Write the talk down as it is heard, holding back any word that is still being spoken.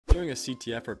During a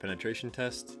CTF or penetration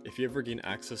test, if you ever gain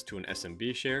access to an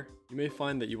SMB share, you may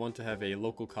find that you want to have a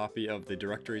local copy of the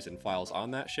directories and files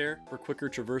on that share for quicker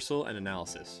traversal and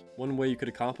analysis. One way you could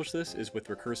accomplish this is with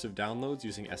recursive downloads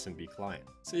using SMB client.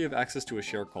 Say you have access to a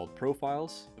share called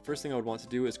profiles. The first thing I would want to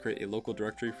do is create a local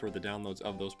directory for the downloads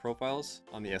of those profiles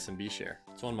on the SMB share.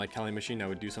 So on my Kali machine, I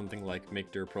would do something like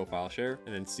make dir profile share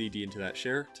and then cd into that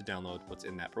share to download what's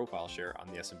in that profile share on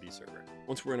the SMB server.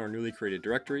 Once we're in our newly created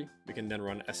directory, we can then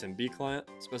run SMB client,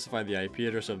 specify the IP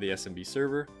address of the SMB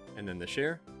server, and then the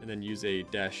share, and then use a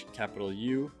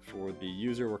 -U for the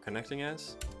user we're connecting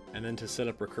as. And then to set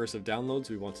up recursive downloads,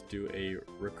 we want to do a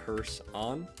recurse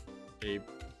on, a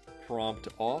prompt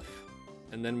off,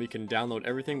 and then we can download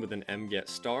everything with an mget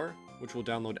star, which will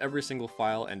download every single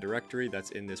file and directory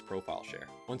that's in this profile share.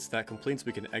 Once that completes,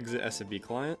 we can exit SMB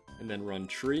client and then run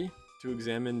tree to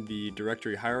examine the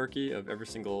directory hierarchy of every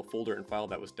single folder and file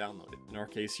that was downloaded. In our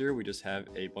case here, we just have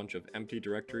a bunch of empty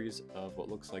directories of what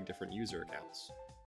looks like different user accounts.